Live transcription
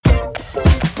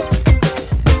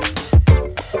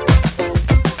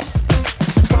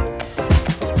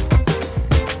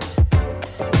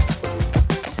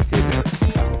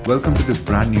Welcome to this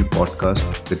brand new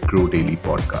podcast, the Grow Daily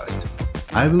Podcast.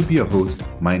 I will be your host.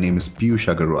 My name is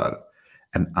Piyush Agarwal,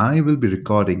 and I will be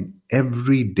recording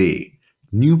every day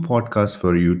new podcasts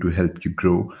for you to help you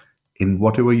grow in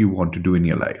whatever you want to do in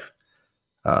your life.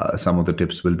 Some of the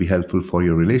tips will be helpful for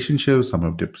your relationships, some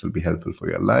of the tips will be helpful for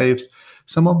your lives,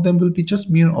 some of them will be just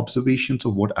mere observations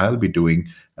of what I'll be doing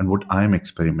and what I'm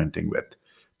experimenting with.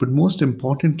 But most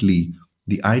importantly,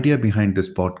 the idea behind this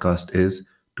podcast is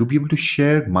to be able to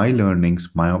share my learnings,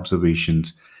 my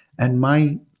observations, and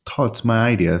my thoughts, my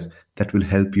ideas that will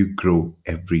help you grow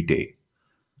every day.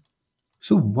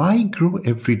 So, why grow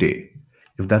every day?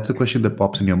 If that's a question that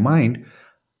pops in your mind,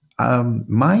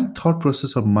 my thought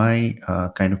process or my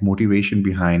kind of motivation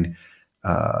behind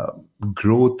uh,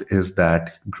 growth is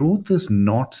that growth is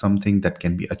not something that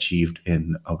can be achieved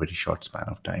in a very short span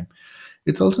of time.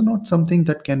 It's also not something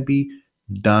that can be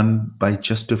done by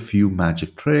just a few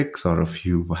magic tricks or a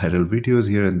few viral videos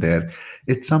here and there.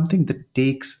 It's something that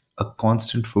takes a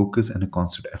constant focus and a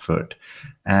constant effort.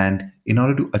 And in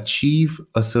order to achieve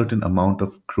a certain amount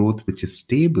of growth, which is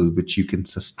stable, which you can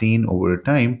sustain over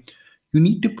time, you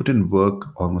need to put in work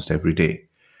almost every day.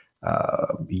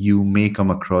 You may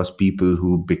come across people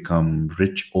who become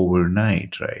rich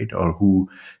overnight, right? Or who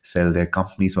sell their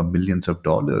companies for millions of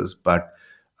dollars. But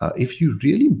if you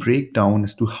really break down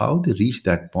as to how they reach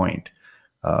that point,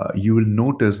 you will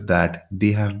notice that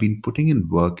they have been putting in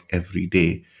work every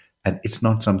day, and it's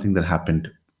not something that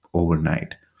happened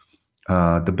overnight.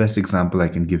 The best example I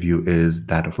can give you is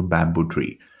that of a bamboo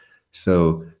tree.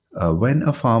 So, when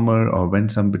a farmer or when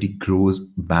somebody grows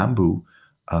bamboo,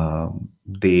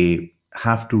 they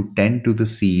have to tend to the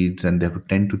seeds and they have to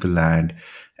tend to the land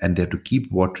and they have to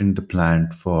keep watering the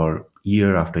plant for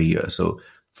year after year. So,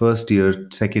 first year,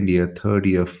 second year, third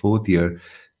year, fourth year,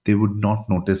 they would not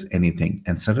notice anything.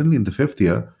 And suddenly in the fifth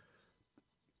year,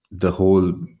 the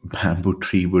whole bamboo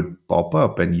tree would pop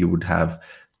up and you would have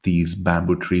these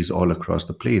bamboo trees all across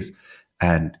the place,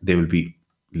 and they will be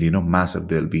massive.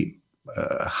 They'll be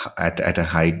at a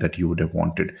height that you would have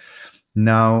wanted.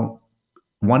 Now,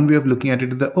 one way of looking at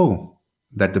it is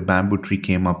that the bamboo tree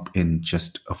came up in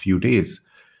just a few days.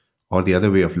 Or the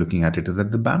other way of looking at it is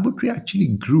that the bamboo tree actually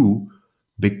grew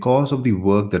because of the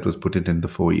work that was put in the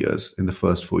 4 years, in the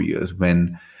first 4 years,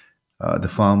 when the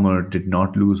farmer did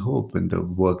not lose hope, when the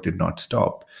work did not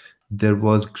stop. There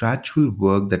was gradual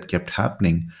work that kept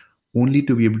happening only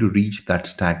to be able to reach that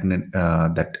stagnant,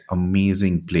 that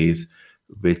amazing place,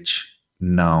 which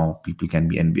now people can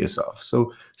be envious of.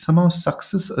 So somehow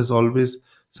success is always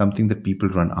something that people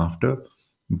run after.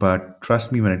 But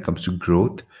trust me, when it comes to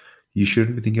growth, you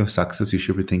shouldn't be thinking of success. You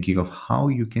should be thinking of how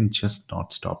you can just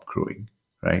not stop growing,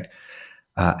 right?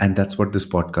 And that's what this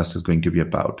podcast is going to be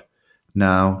about.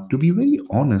 Now, to be very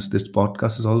honest, this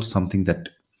podcast is also something that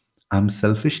I'm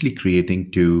selfishly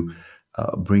creating to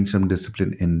bring some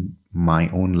discipline in my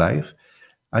own life.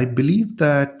 I believe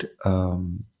that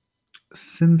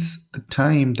since the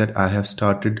time that I have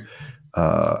started,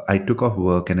 I took off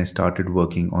work and I started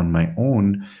working on my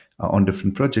own on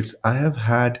different projects. I have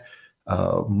had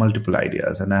multiple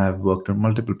ideas and I have worked on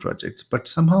multiple projects, but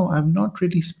somehow I've not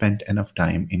really spent enough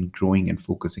time in growing and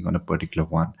focusing on a particular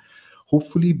one.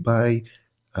 Hopefully,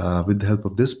 with the help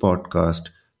of this podcast,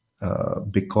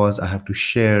 because I have to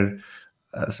share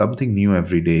something new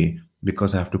every day,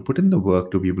 because I have to put in the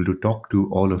work to be able to talk to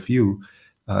all of you,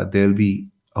 there'll be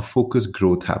a focused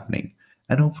growth happening.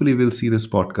 And hopefully, we'll see this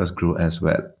podcast grow as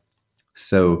well.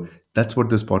 So that's what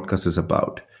this podcast is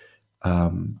about.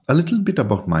 A little bit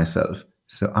about myself.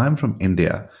 So I'm from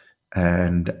India,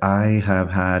 and I have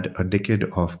had a decade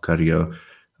of career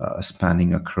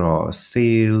spanning across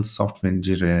sales, software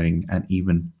engineering, and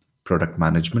even product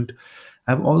management.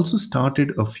 I've also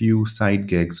started a few side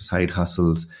gigs, side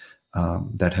hustles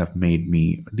that have made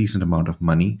me a decent amount of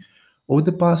money. Over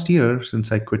the past year,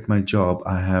 since I quit my job,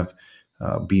 I have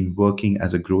been working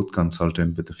as a growth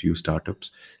consultant with a few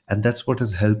startups. And that's what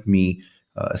has helped me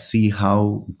see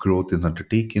how growth is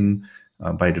undertaken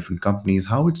by different companies,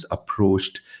 how it's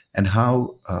approached, and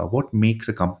how what makes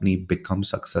a company become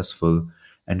successful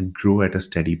and grow at a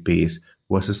steady pace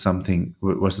versus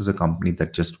a company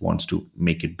that just wants to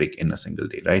make it big in a single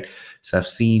day, right? So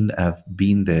I've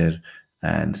been there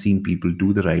and seen people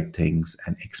do the right things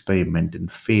and experiment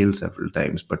and fail several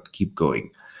times, but keep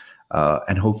going.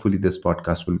 And hopefully, this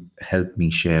podcast will help me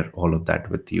share all of that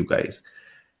with you guys.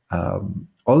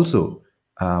 Also,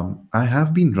 I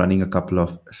have been running a couple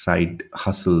of side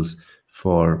hustles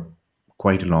for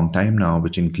quite a long time now,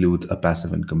 which includes a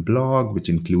passive income blog, which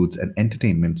includes an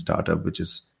entertainment startup, which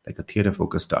is like a theater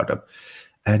focused startup.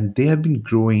 And they have been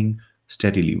growing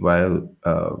steadily while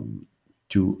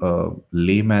to a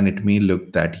layman, it may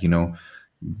look that,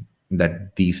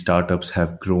 that these startups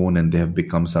have grown and they have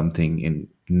become something in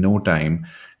no time.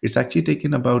 It's actually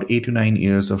taken about 8 to 9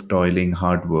 years of toiling,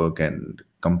 hard work, and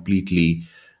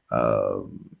uh,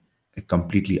 a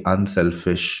completely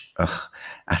unselfish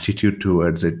attitude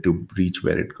towards it to reach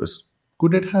where it goes.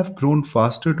 Could it have grown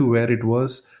faster to where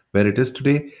it is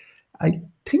today? I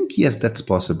think yes, that's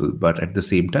possible. But at the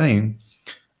same time,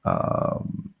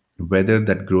 whether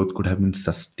that growth could have been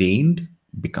sustained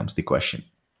becomes the question,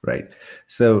 right?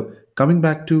 So, coming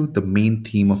back to the main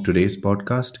theme of today's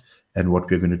podcast, and what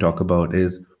we're going to talk about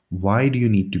is, why do you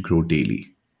need to grow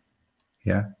daily?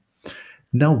 Yeah.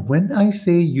 Now, when I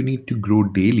say you need to grow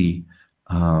daily,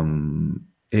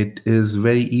 it is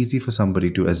very easy for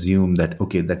somebody to assume that,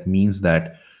 okay, that means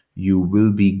that you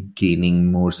will be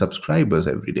gaining more subscribers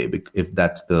every day, if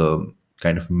that's the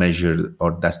kind of measure,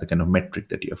 or that's the kind of metric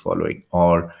that you're following,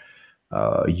 or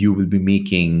you will be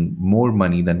making more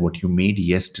money than what you made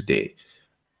yesterday,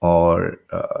 or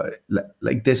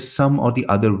like there's some or the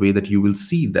other way that you will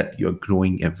see that you're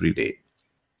growing every day.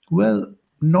 Well,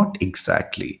 not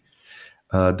exactly.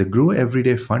 The Grow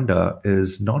Everyday Funda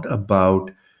is not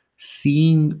about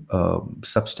seeing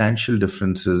substantial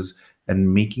differences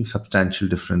and making substantial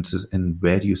differences in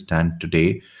where you stand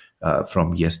today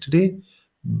from yesterday,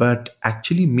 but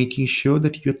actually making sure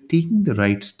that you're taking the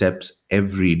right steps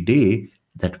every day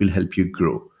that will help you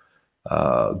grow.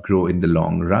 Grow in the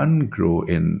long run, grow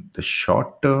in the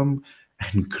short term,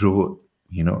 and grow,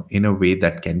 in a way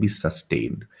that can be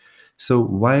sustained. So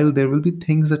while there will be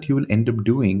things that you will end up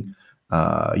doing,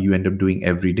 you end up doing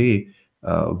every day,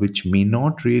 which may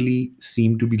not really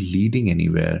seem to be leading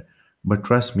anywhere, but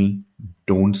trust me,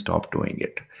 don't stop doing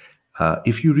it.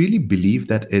 If you really believe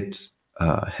that it's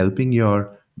helping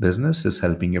your business, is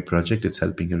helping your project, it's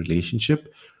helping your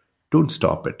relationship, don't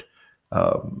stop it.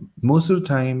 Most of the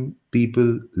time,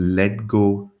 people let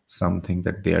go something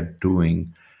that they are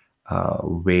doing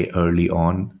way early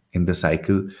on in the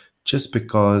cycle, just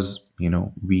because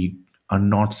we are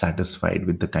not satisfied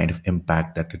with the kind of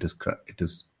impact that it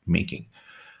is making.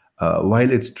 While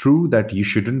it's true that you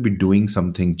shouldn't be doing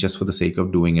something just for the sake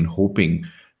of doing and hoping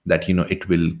that it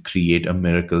will create a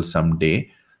miracle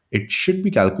someday, it should be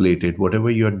calculated. Whatever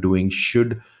you're doing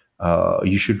should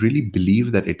you should really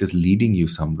believe that it is leading you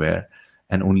somewhere,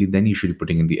 and only then you should be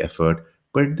putting in the effort.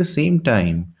 But at the same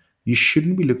time, you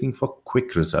shouldn't be looking for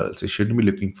quick results. You shouldn't be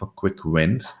looking for quick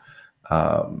wins.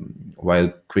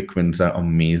 While quick wins are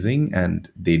amazing and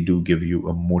they do give you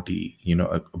a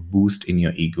boost in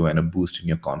your ego and a boost in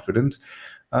your confidence,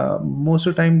 most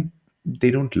of the time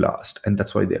they don't last, and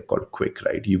that's why they're called quick,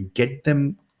 right? You get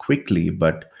them quickly,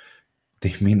 but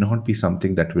they may not be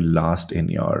something that will last in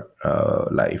your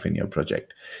life, in your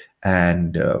project.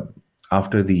 And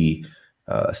after the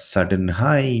sudden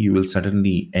high, you will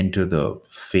suddenly enter the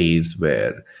phase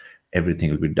where everything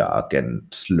will be dark and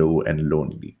slow and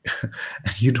lonely.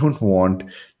 And you don't want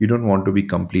to be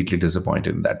completely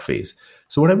disappointed in that phase.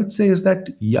 So what I would say is that,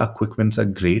 yeah, quick wins are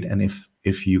great, and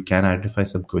if you can identify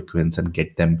some quick wins and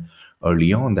get them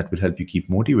early on, that will help you keep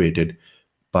motivated.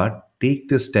 But take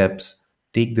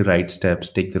the right steps,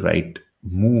 take the right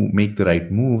move, make the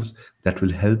right moves that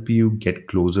will help you get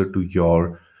closer to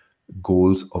your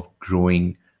goals of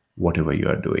growing whatever you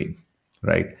are doing,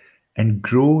 right? And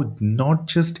grow not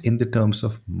just in terms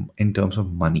of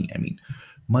money. I mean,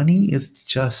 money is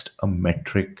just a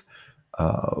metric,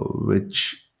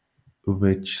 which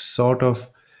sort of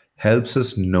helps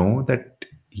us know that,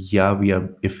 yeah, we are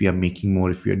if we are making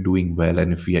more, if we are doing well,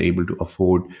 and if we are able to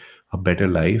afford a better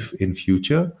life in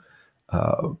future.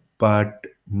 But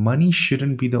money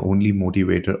shouldn't be the only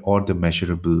motivator or the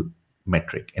measurable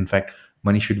metric. In fact,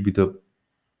 money should be the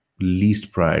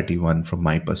least priority one from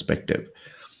my perspective.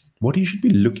 What you should be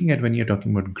looking at when you're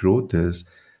talking about growth is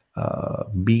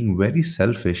being very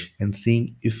selfish and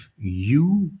seeing if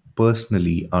you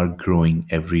personally are growing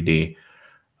every day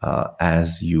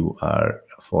as you are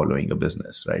following a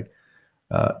business, right?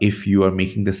 If you are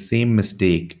making the same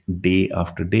mistake day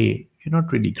after day, you're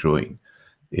not really growing.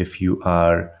 If you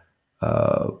are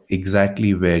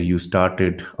exactly where you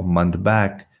started a month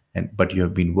back, and but you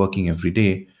have been working every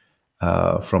day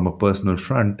from a personal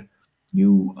front,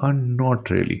 you are not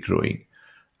really growing.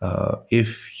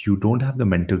 If you don't have the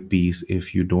mental peace,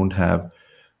 if you're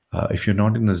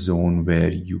not in a zone where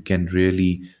you can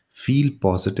really feel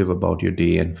positive about your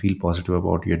day and feel positive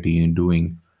about your day and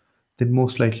doing, then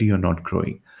most likely you're not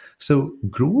growing. So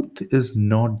growth is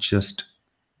not just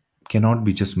cannot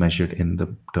be just measured in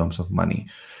the terms of money.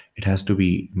 It has to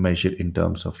be measured in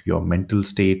terms of your mental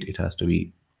state. It has to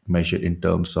be measured in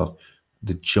terms of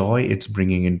the joy it's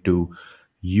bringing into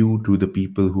you to the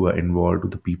people who are involved, to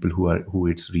the people who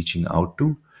it's reaching out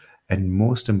to. And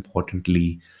most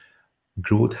importantly,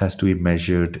 growth has to be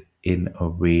measured in a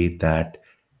way that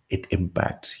it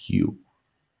impacts you.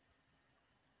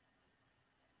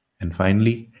 And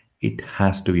finally, it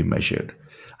has to be measured.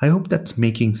 I hope that's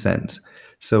making sense.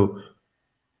 So,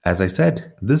 as I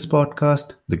said, this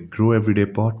podcast, the Grow Everyday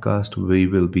podcast, we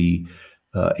will be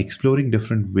exploring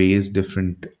different ways,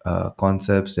 different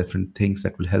concepts, different things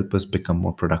that will help us become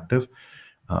more productive,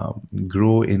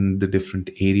 grow in the different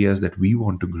areas that we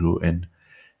want to grow in.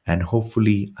 And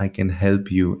hopefully, I can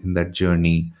help you in that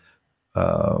journey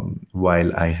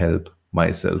while I help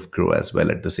myself grow as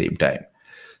well at the same time.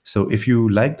 So, if you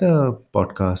like the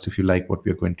podcast, if you like what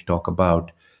we're going to talk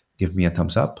about, give me a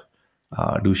thumbs up.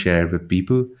 Do share it with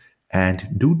people, and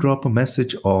do drop a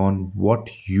message on what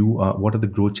are the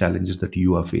growth challenges that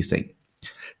you are facing.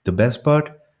 The best part,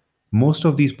 most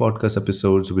of these podcast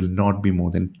episodes will not be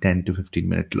more than 10 to 15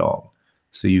 minutes long.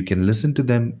 So you can listen to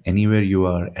them anywhere you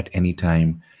are at any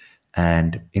time.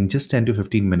 And in just 10 to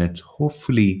 15 minutes,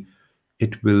 hopefully,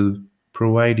 it will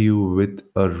provide you with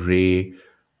a ray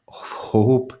of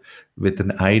hope, with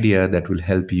an idea that will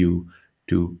help you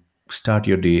to start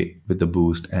your day with a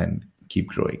boost and keep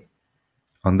growing.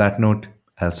 On that note,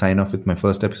 I'll sign off with my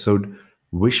first episode.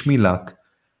 Wish me luck,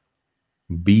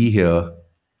 be here,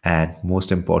 and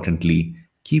most importantly,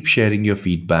 keep sharing your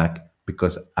feedback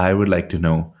because I would like to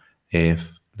know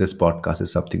if this podcast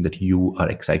is something that you are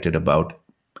excited about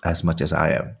as much as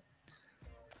I am.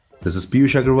 This is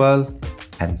Piyush Agarwal,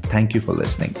 and thank you for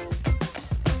listening.